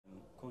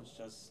Coach,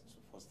 just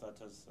for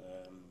starters,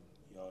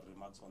 your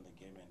remarks on the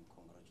game and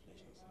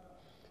congratulations.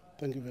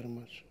 Thank you very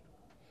much.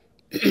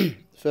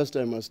 First,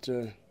 I must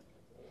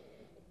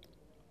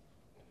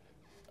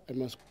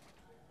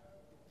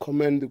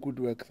commend the good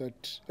work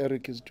that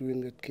Eric is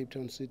doing at Cape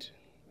Town City.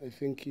 I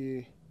think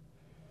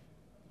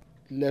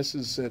less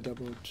is said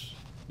about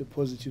the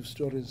positive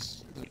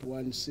stories that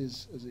one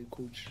sees as a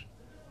coach.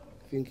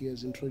 I think he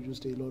has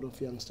introduced a lot of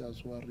youngsters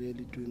who are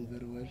really doing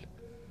very well,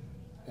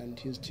 and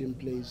his team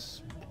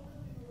plays,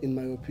 in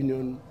my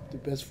opinion, the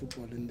best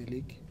football in the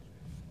league.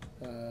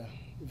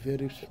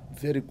 Very,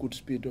 very good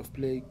speed of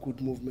play,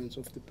 good movements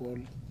of the ball,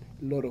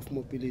 a lot of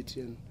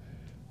mobility, and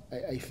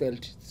I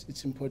felt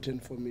it's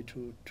important for me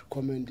to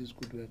commend his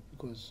good work,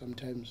 because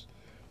sometimes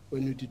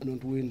when you did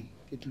not win,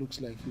 it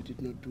looks like you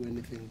did not do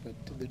anything.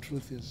 But the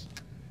truth is,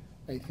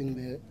 I think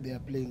they are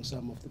playing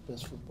some of the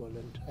best football,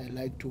 and I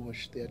like to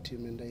watch their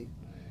team. And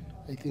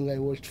I think I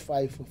watched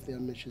 5 of their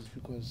matches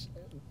because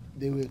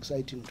they were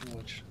exciting to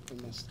watch,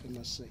 I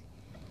must say.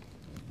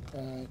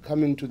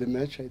 Coming to the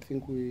match, I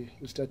think we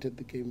started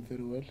the game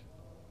very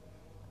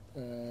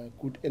well.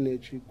 Good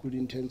energy, good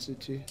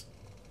intensity,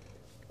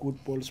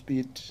 good ball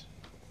speed,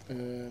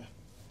 and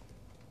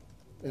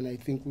I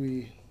think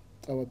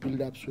our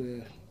build-ups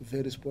were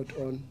very spot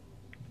on,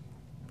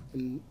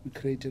 and we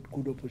created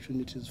good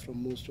opportunities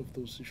from most of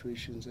those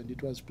situations, and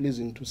it was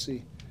pleasing to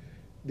see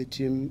the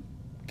team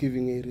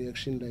giving a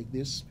reaction like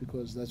this,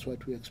 because that's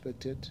what we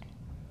expected.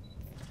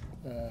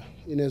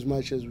 In as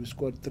much as we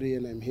scored 3,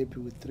 and I'm happy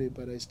with 3,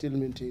 but I still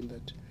maintain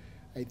that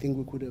I think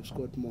we could have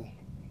scored more.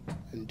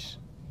 And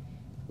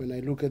when I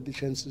look at the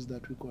chances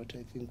that we got,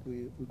 I think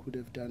we could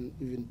have done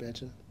even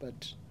better.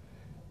 But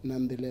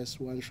nonetheless,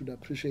 one should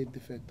appreciate the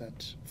fact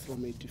that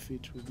from a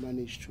defeat we've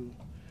managed to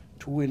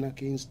win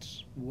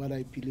against what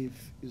I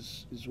believe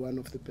is one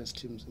of the best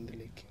teams in the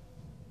league.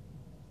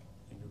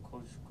 Thank you,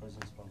 Coach.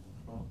 Questions from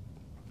the floor?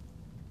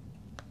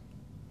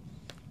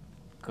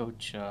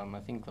 Coach, I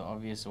think the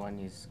obvious one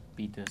is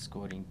Peter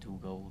scoring 2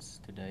 goals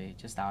today.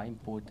 Just how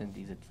important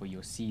is it for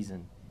your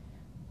season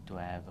to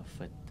have a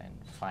fit and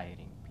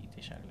firing Peter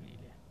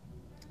Shalulile?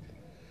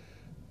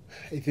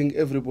 I think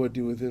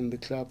everybody within the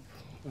club,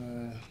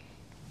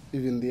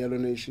 even the Yellow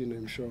Nation,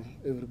 I'm sure,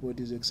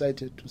 everybody is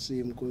excited to see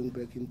him going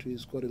back into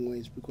his scoring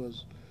ways,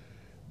 because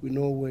we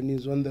know when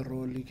he's on the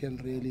roll, he can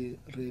really,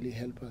 really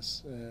help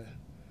us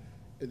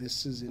this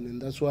season.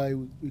 And that's why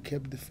we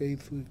kept the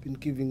faith. We've been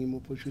giving him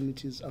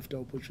opportunities after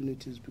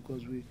opportunities,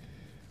 because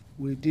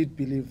we did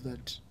believe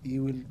that he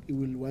will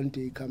one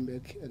day come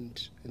back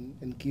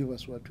and give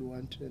us what we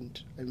want. And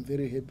I'm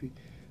very happy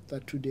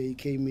that today he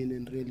came in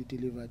and really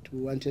delivered. We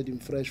wanted him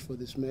fresh for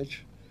this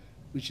match,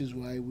 which is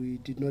why we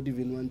did not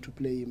even want to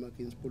play him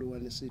against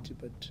Polokwane City,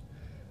 but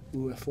we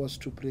were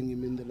forced to bring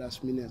him in the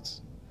last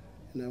minutes.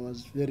 And I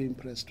was very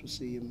impressed to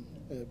see him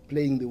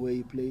playing the way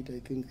he played.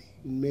 I think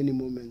in many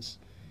moments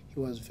he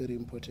was very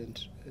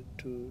important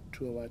to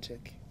our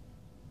attack.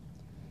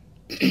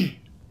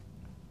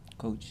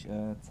 Coach,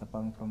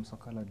 Tsapang from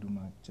Sokala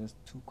Duma. Just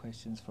 2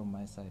 questions from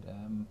my side.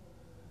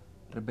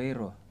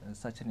 Ribeiro is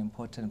such an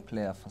important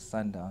player for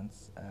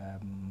Sundowns,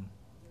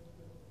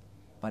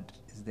 but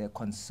is there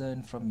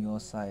concern from your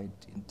side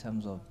in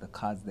terms of the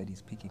cards that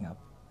he's picking up?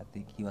 I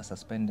think he was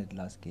suspended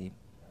last game.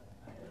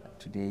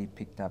 Today he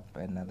picked up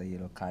another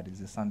yellow card. Is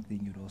there something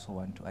you'd also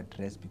want to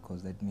address,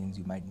 because that means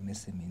you might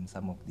miss him in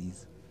some of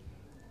these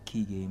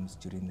key games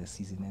during the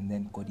season? And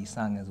then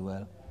Kodisang as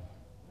well.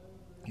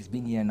 He's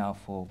been here now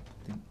for,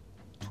 I think,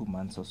 2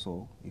 months or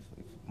so, if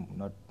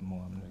not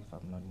more, if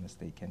I'm not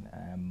mistaken.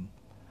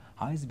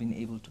 How has he been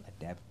able to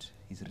adapt?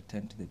 His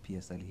return to the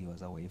PSL, he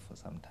was away for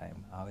some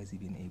time. How has he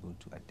been able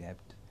to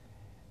adapt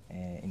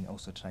and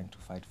also trying to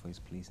fight for his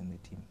place in the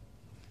team?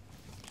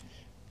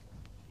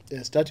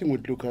 Yeah, starting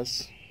with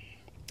Lucas,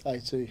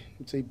 I'd say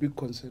it's a big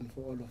concern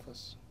for all of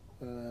us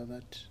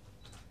that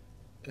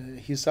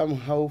he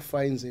somehow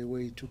finds a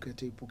way to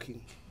get a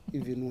booking,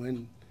 even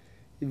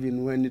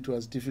when it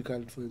was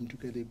difficult for him to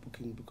get a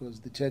booking, because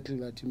the tackle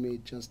that he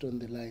made just on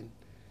the line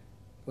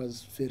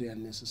was very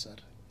unnecessary.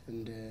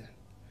 And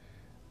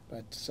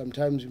but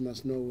sometimes you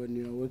must know, when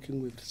you are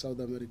working with South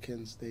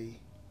Americans, they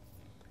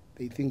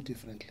think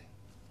differently,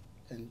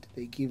 and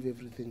they give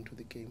everything to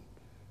the game,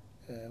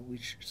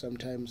 which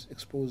sometimes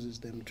exposes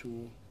them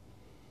to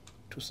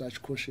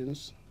such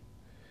cautions.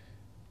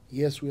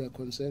 Yes, we are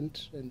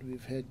concerned, and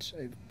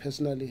I've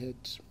personally had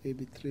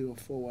maybe 3 or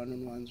 4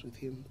 one-on-ones with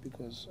him,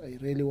 because I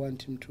really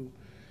want him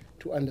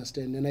to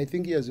understand. And I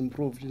think he has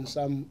improved in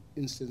some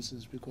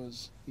instances,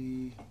 because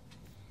he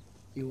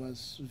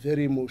was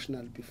very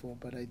emotional before,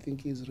 but I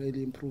think he's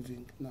really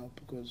improving now,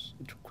 because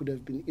it could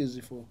have been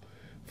easy for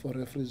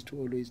referees to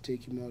always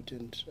take him out.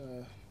 And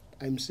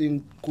I'm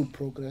seeing good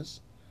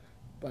progress,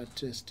 but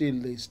there's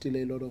still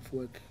a lot of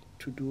work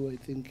to do. I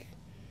think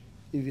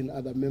even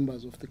other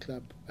members of the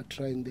club are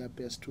trying their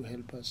best to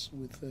help us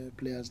with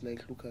players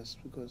like Lucas,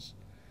 because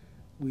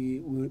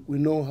we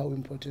know how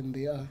important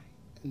they are,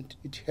 and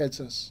it hurts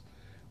us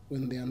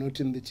when they are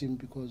not in the team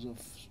because of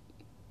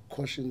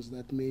cautions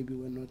that maybe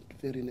were not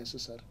very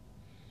necessary.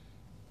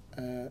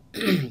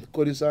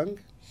 Korisang,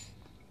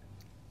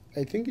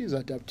 I think he's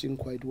adapting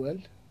quite well.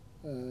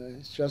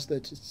 It's just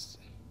that it's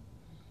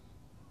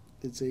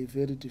a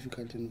very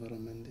difficult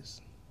environment.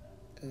 This.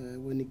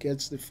 When he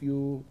gets the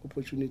few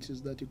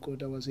opportunities that he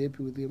got, I was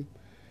happy with him.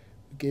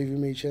 We gave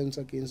him a chance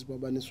against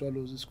Babane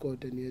Swallows, he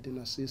scored and he had an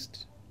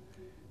assist.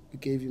 We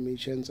gave him a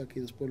chance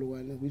against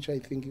Polokwane, which I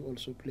think he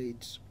also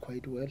played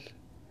quite well.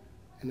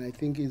 And I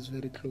think he's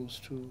very close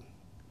to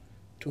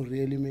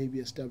really maybe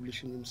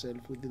establishing himself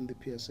within the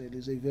PSL.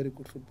 He's a very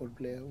good football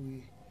player.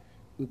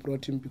 We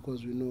brought him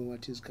because we know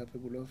what he's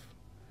capable of.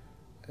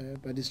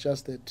 But it's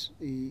just that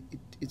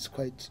it's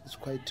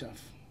quite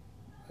tough.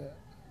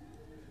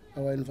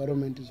 Our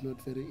environment is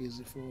not very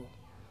easy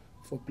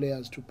for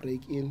players to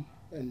break in,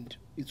 and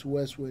it's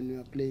worse when you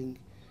are playing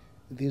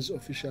these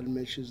official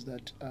matches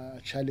that are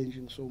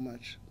challenging so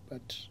much.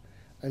 But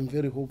I'm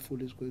very hopeful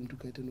he's going to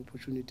get an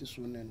opportunity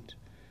soon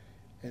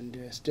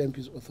and stamp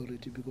his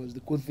authority, because the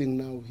good thing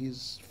now,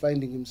 he's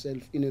finding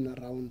himself in and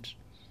around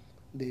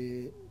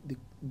the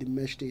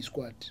match day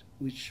squad,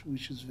 which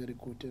is very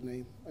good,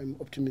 and I'm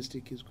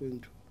optimistic he's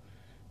going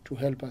to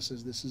help us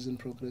as the season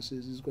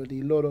progresses. He's got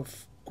a lot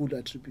of good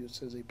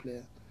attributes as a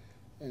player,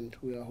 and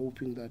we are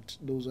hoping that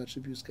those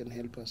attributes can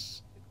help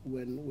us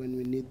when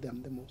we need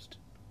them the most.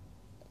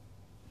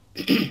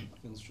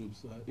 Thanks,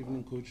 Troops.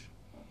 Evening, Coach.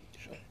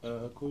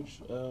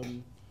 Coach,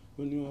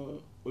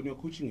 when you're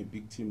coaching a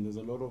big team, there's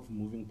a lot of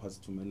moving parts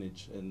to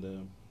manage,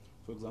 and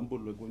for example,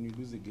 like when you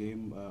lose a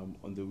game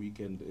on the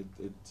weekend,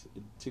 it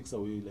takes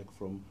away like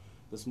from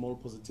the small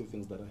positive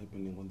things that are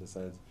happening on the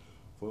sides.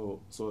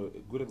 So a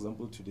good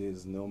example today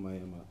is Neo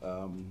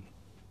Maema.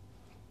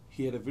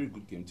 He had a very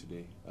good game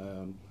today,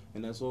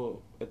 and I saw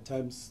at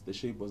times the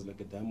shape was like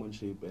a diamond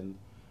shape, and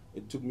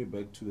it took me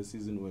back to the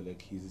season where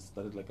like he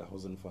started like a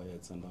house on fire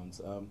at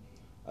Sundowns.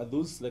 Are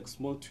those like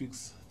small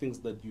tweaks, things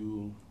that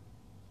you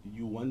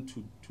want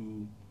to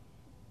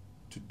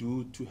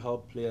do to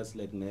help players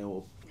like Neo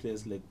or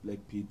players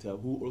like Peter,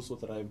 who also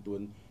thrived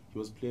when he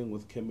was playing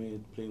with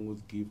Kemet, playing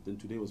with Gift, and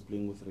today was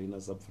playing with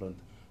Reinas up front?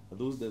 Are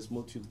those the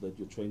small tweaks that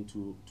you're trying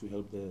to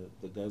help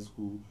the guys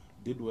who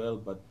did well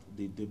but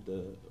they dipped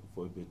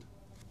for a bit?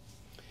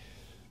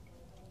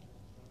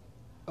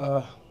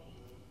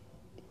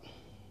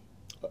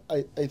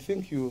 I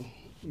think you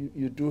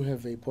do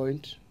have a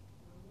point,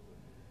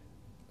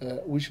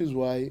 which is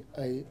why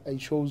I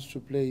chose to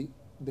play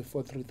the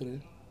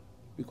 4-3-3,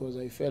 because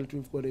I felt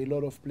we've got a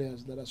lot of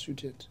players that are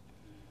suited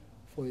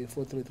for a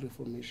 4-3-3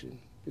 formation,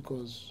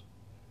 because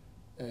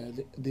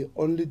the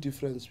only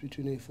difference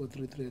between a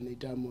 4-3-3 and a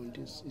diamond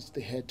is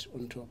the head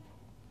on top.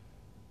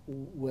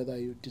 Whether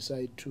you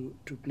decide to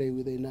play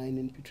with a 9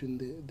 in between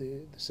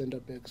the centre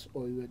backs,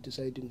 or you are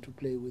deciding to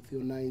play with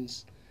your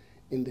 9s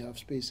in the half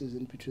spaces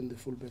in between the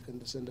fullback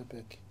and the centre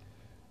back.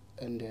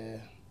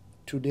 And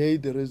today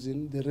the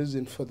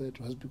reason for that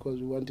was because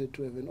we wanted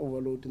to have an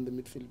overload in the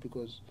midfield,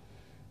 because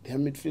their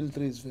midfield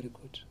 3 is very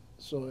good.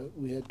 So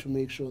we had to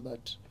make sure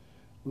that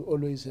we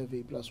always have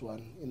a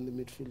 +1 in the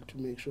midfield, to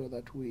make sure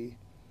that we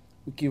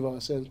give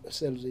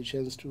ourselves a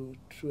chance to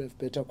have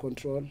better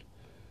control,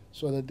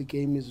 so that the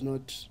game is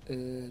not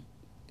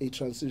a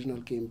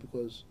transitional game,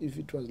 because if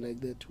it was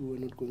like that, we were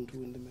not going to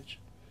win the match.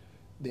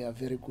 They are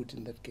very good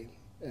in that game,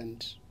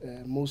 and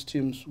most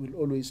teams will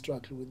always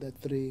struggle with that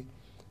 3,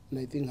 and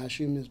I think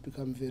Hashim has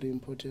become very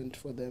important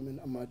for them, and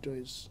Amato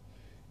is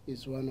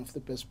one of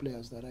the best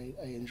players that I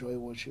enjoy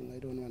watching. I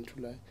don't want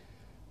to lie.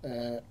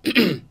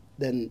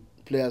 Then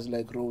players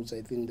like Rhodes,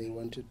 I think they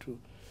wanted to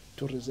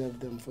reserve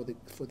them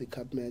for the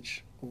cup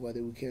match over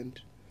the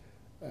weekend.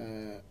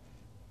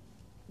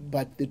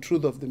 But the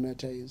truth of the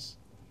matter is,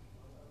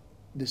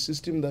 the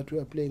system that we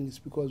are playing is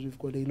because we've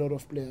got a lot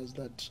of players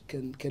that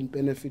can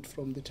benefit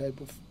from the type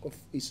of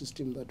a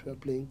system that we are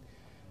playing.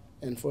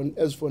 And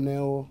as for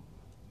Neo,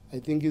 I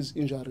think his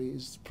injury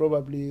is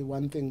probably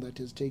one thing that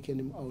has taken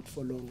him out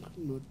for long,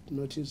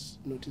 not his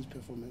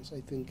performance.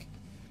 I think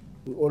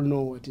we all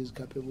know what he's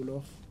capable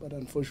of, but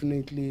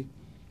unfortunately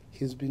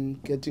he's been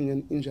getting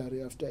an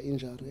injury after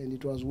injury, and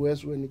it was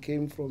worse when he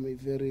came from a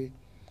very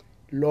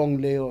long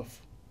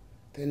layoff.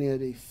 Then he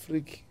had a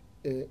freak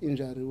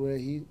injury where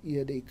he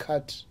had a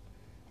cut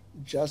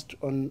just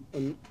on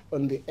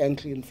the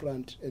ankle in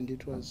front, and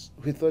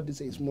we thought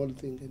it's a small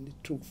thing, and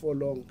it took for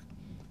long,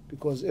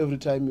 because every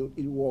time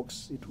it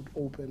walks, it would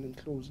open and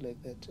close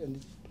like that,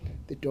 and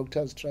the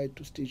doctors tried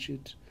to stitch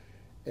it,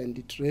 and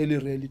it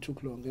really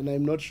took long, and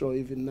I'm not sure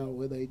even now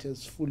whether it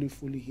has fully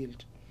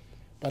healed.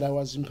 But I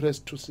was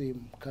impressed to see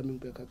him coming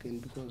back again,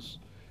 because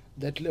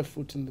that left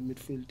foot in the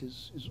midfield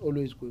is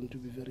always going to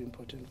be very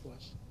important for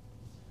us.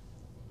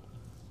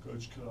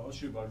 Coach, can I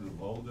ask you about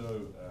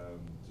Rivaldo?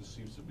 Just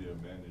seems to be a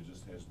man who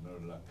just has no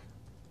luck.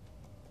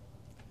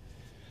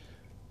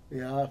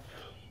 Yeah,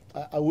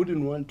 I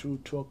wouldn't want to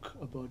talk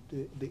about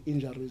the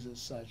injuries as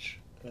such,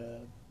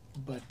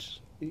 but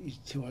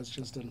it was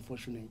just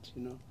unfortunate,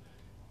 you know.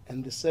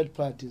 And the sad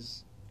part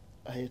is,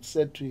 I had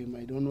said to him,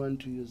 I don't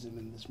want to use him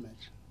in this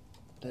match.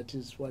 That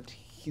is what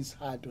he's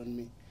hard on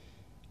me.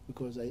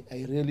 because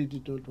I really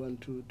did not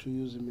want to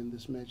use him in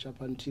this match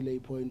up until a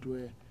point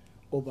where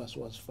Obas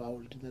was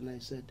fouled. Then I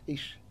said,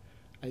 ish,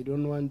 I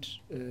don't want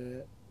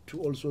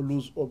to also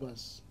lose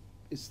Obas.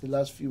 It's the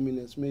last few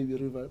minutes. Maybe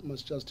River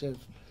must just have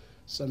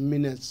some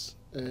minutes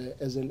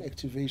as an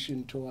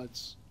activation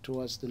towards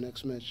the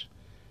next match.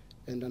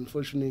 And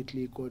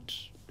unfortunately got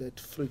that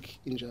freak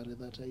injury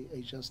that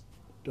I just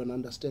don't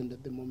understand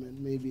at the moment.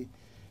 Maybe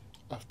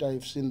after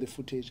I've seen the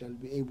footage, I'll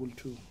be able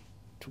to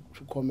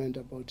comment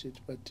about it.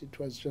 But it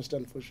was just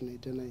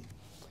unfortunate, and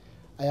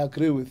I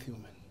agree with you,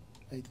 man.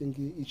 I think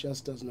he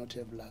just does not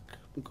have luck,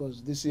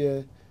 because this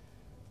year,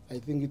 I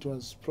think it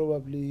was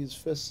probably his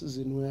first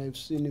season where I've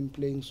seen him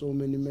playing so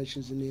many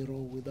matches in a row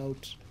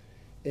without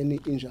any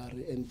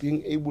injury and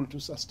being able to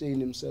sustain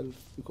himself,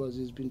 because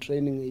he's been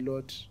training a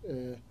lot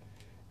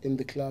in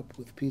the club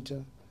with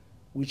Peter,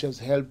 which has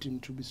helped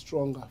him to be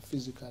stronger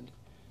physically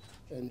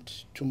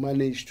and to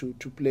manage to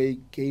play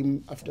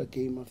game after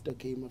game after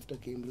game after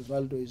game.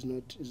 Rivaldo is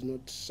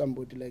not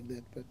somebody like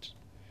that, but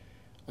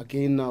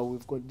again now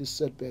we've got this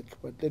setback,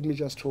 but let me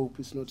just hope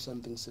it's not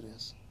something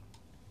serious.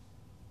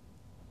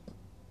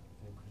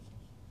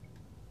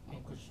 Hey,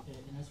 Coach,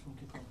 Ines from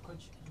Kickoff.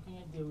 Coach, looking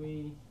at the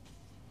way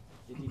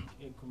the league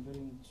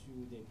comparing to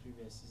the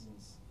previous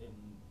seasons, do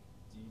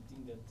you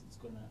think that it's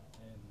going to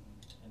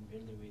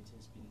unveil the way it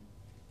has been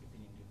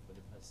happening for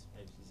the past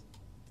 5 seasons?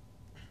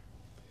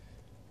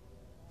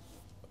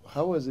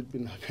 How has it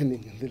been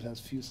happening in the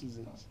last few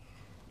seasons?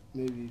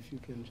 Maybe if you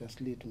can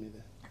just lead me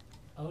there.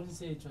 I wouldn't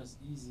say it was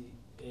easy,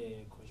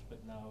 Coach,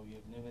 but now we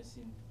have never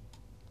seen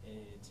a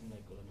team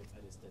like Orlando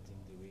Pirates starting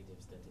the way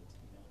they've started,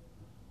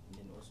 and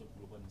then also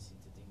Global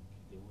City, I think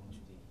they won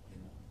today,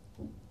 and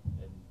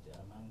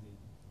among the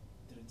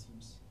 3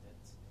 teams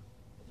that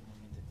at the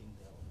moment I think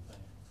they are on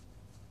fire.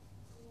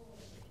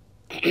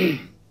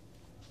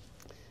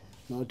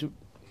 Now,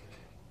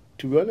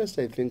 to be honest,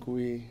 I think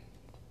we,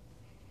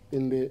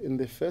 in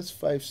the first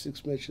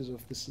 5-6 matches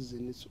of the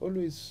season, it's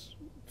always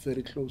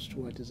very close to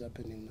what is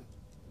happening now.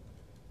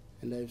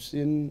 And I've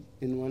seen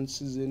in one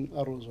season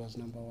Arrows was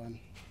number 1.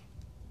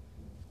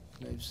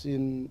 And I've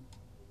seen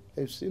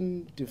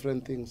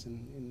different things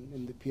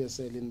in the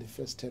PSL in the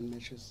first 10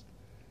 matches,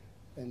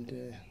 and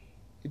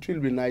it will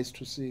be nice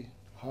to see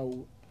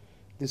how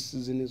this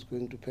season is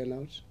going to pan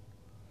out.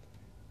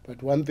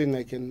 But one thing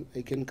I can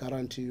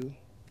guarantee you,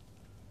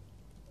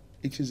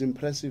 it is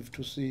impressive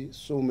to see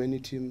so many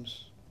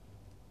teams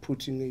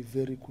putting a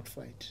very good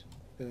fight.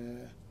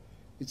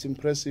 It's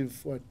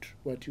impressive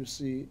what you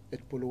see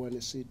at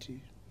Polokwane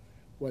City,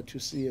 what you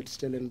see at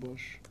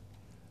Stellenbosch,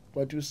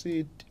 what you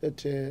see at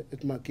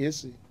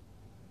Magesi.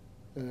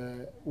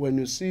 When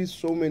you see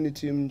so many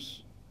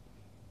teams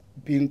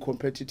being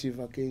competitive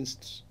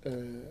against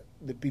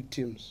the big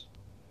teams,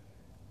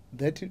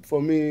 that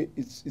for me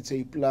it's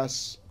a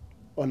plus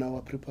on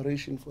our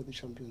preparation for the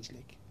Champions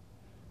League,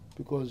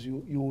 because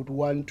you would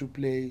want to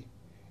play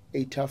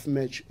a tough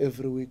match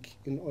every week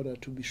in order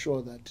to be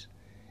sure that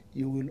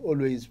you will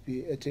always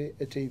be at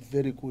a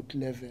very good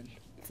level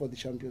for the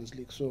Champions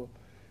League. So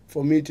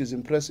for me it is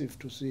impressive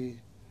to see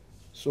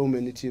so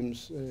many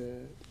teams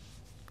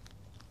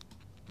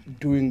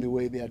doing the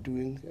way they are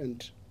doing,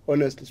 and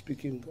honestly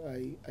speaking,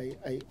 I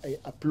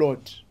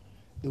applaud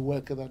the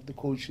work that the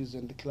coaches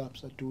and the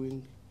clubs are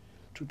doing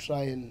to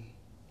try and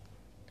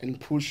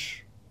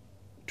push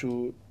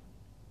to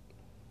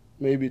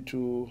maybe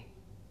to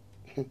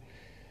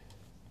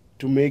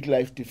make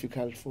life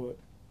difficult for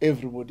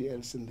everybody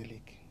else in the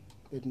league.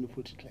 Let me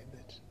put it like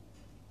that.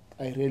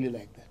 I really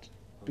like that,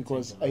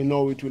 because I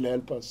know it will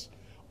help us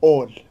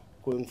all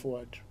going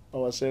forward.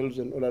 Ourselves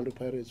and Orlando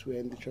Pirates were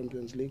in the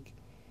Champions League.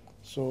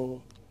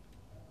 So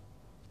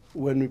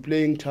when we're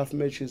playing tough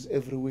matches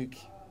every week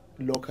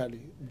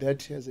locally,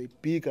 that has a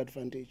big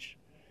advantage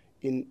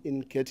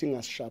in getting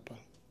us sharper.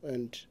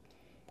 And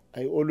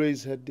I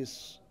always had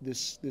this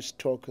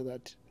talk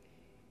that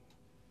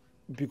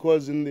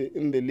because in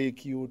the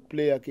league you would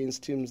play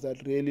against teams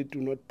that really do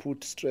not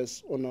put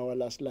stress on our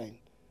last line,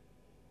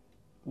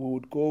 we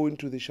would go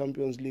into the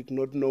Champions League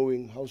not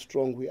knowing how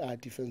strong we are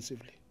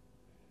defensively,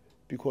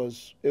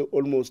 because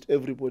almost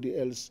everybody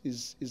else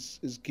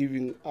is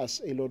giving us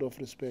a lot of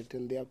respect,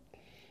 and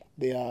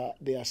they are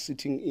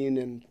sitting in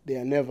and they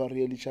are never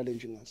really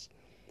challenging us.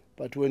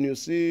 But when you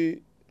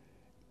see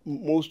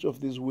most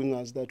of these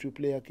wingers that we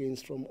play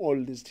against from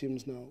all these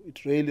teams now,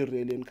 it really,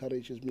 really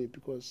encourages me,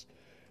 because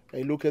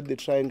I look at the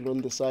triangle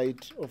on the side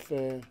of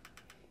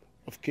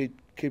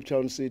Cape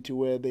Town City,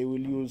 where they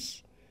will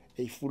use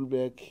a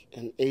fullback,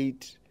 an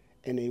 8,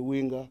 and a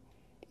winger.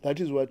 That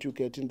is what you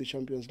get in the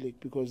Champions League,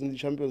 because in the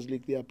Champions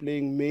League they are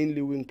playing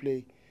mainly wing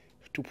play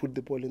to put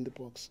the ball in the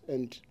box,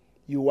 and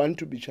you want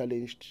to be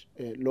challenged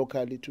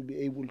locally to be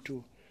able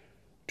to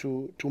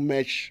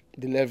match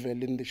the level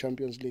in the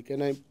Champions League.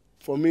 And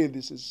for me,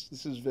 this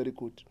is very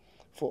good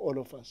for all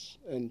of us.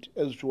 And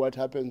as to what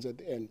happens at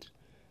the end,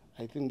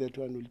 I think that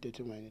one will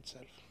determine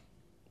itself.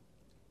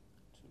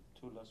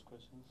 Two last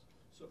questions.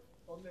 So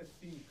on that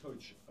theme,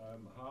 Coach,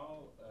 how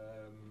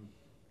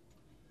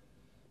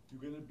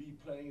You're going to be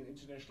playing an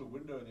international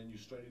window and then you're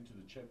straight into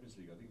the Champions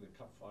League. I think the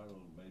cup final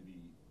maybe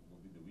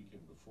will be the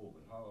weekend before,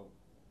 but how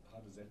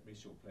does that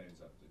mess your plans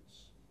up?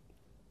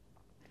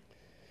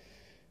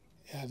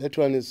 Yeah, that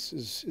one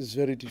is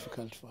very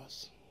difficult for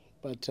us.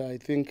 But I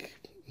think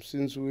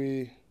since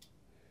we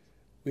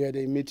had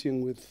a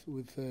meeting with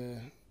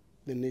the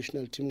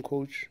national team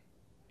coach,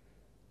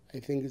 I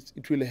think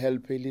it will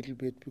help a little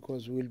bit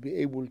because we'll be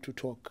able to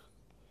talk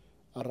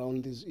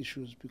around these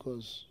issues,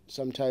 because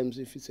sometimes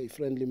if it's a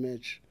friendly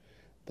match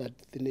that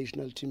the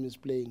national team is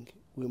playing,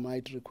 we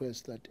might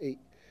request that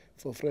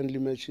for friendly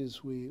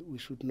matches we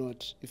should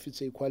not, if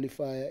it's a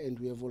qualifier and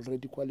we have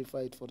already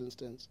qualified, for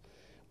instance,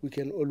 we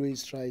can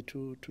always try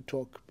to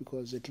talk,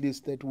 because at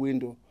least that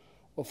window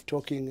of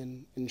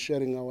talking and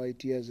sharing our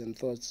ideas and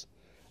thoughts,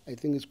 I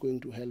think is going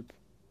to help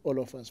all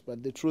of us.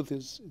 But the truth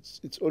is,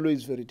 it's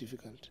always very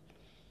difficult,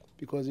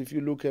 because if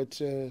you look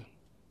at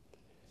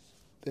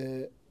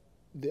the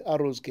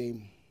Arrows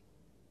game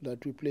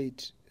that we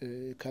played,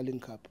 Carling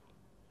Cup,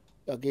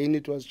 again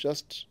it was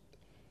just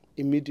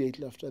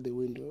immediately after the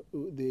window,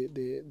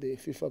 the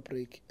FIFA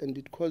break, and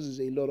it causes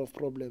a lot of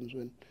problems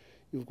when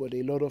you've got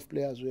a lot of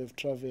players who have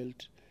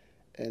travelled,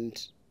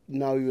 and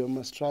now you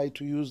must try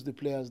to use the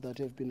players that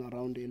have been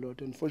around a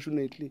lot.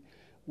 Unfortunately,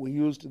 we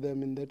used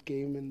them in that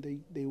game, and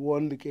they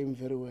won the game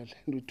very well.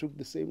 And we took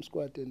the same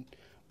squad and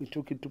we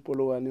took it to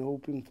Polokwane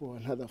hoping for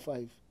another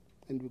 5,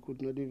 and we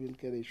could not even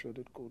get a shot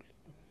at goal.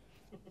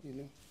 You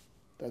know,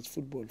 that's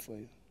football for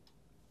you.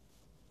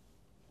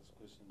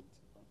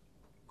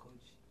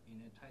 Coach,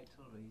 in a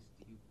title race,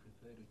 do you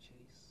prefer to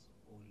chase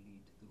or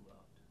lead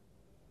throughout?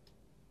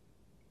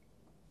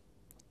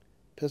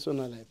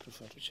 Personally, I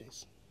prefer to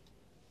chase.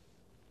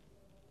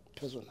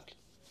 Personally.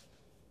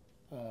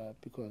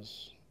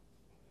 Because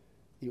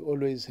you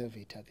always have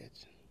a target.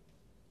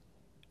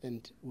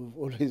 And we've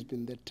always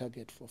been that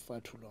target for far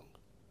too long.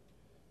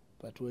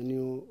 But when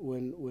you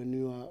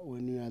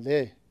are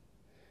there,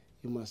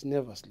 you must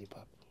never slip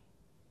up.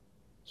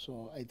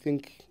 So I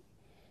think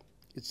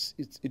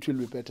it will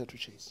be better to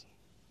chase.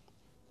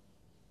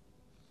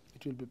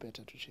 It will be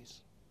better to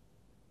chase.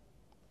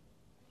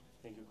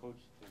 Thank you, Coach.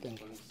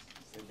 Thank you.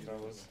 Safe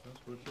travels. That's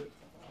good.